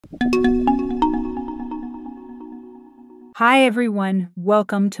Hi everyone,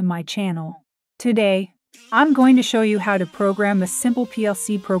 welcome to my channel. Today, I'm going to show you how to program a simple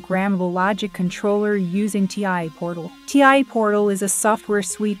PLC programmable logic controller using TI Portal. TI Portal is a software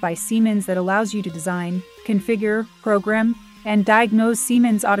suite by Siemens that allows you to design, configure, program, and diagnose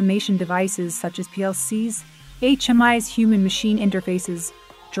Siemens automation devices such as PLCs, HMIs, human-machine interfaces,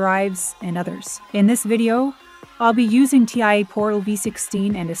 drives, and others. In this video, I'll be using TI Portal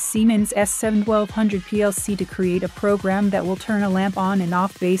V16 and a Siemens S7-1200 PLC to create a program that will turn a lamp on and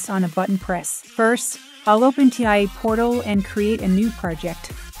off based on a button press. First, I'll open TI Portal and create a new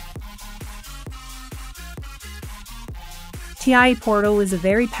project. TI Portal is a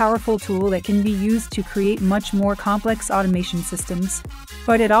very powerful tool that can be used to create much more complex automation systems,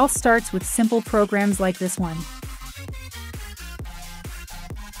 but it all starts with simple programs like this one.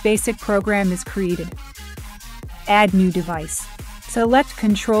 Basic program is created. Add new device. Select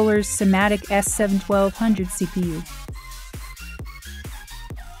controller's Siemens S7-1200 CPU.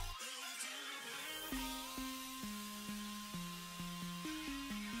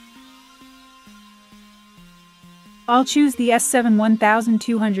 I'll choose the S7-1200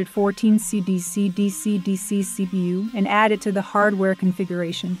 DC-DC CPU and add it to the hardware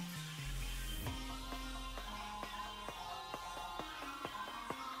configuration.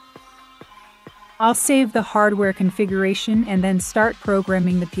 I'll save the hardware configuration and then start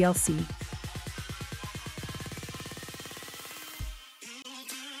programming the PLC.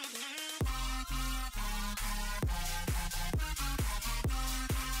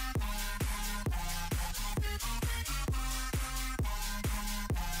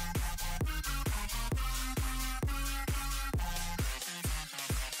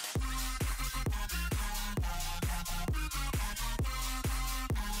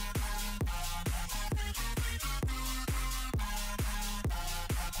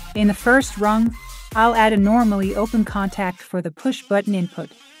 In the first rung, I'll add a normally open contact for the push button input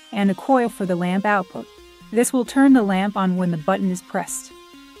and a coil for the lamp output. This will turn the lamp on when the button is pressed.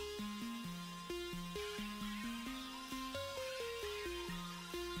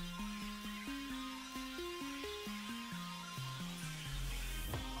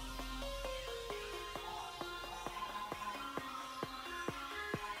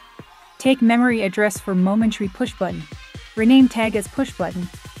 Take memory address for momentary push button. Rename tag as push button.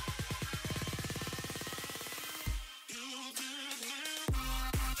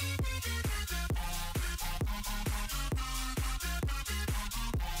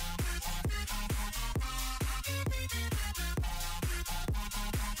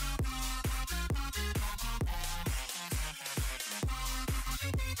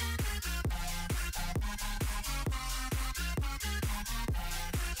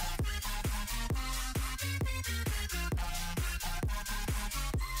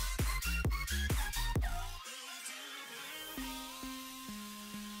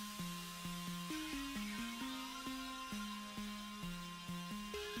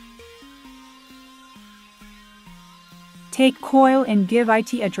 Take coil and give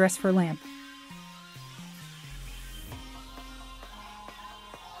IT address for lamp.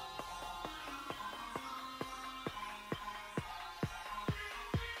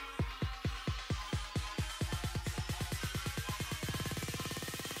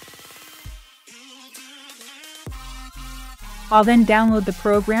 I'll then download the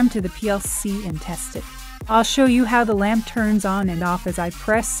program to the PLC and test it. I'll show you how the lamp turns on and off as I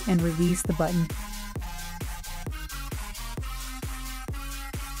press and release the button.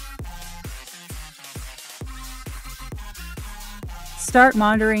 Start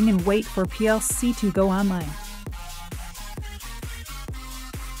monitoring and wait for PLC to go online.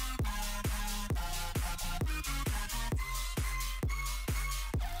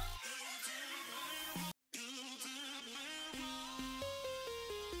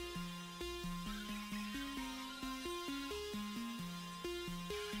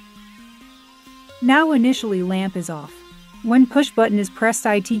 Now initially lamp is off. When push button is pressed,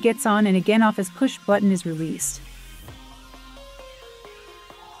 IT gets on and again off as push button is released.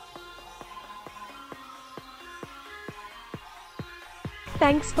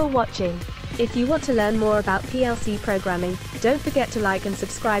 Thanks for watching. If you want to learn more about PLC programming, don't forget to like and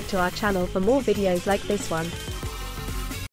subscribe to our channel for more videos like this one.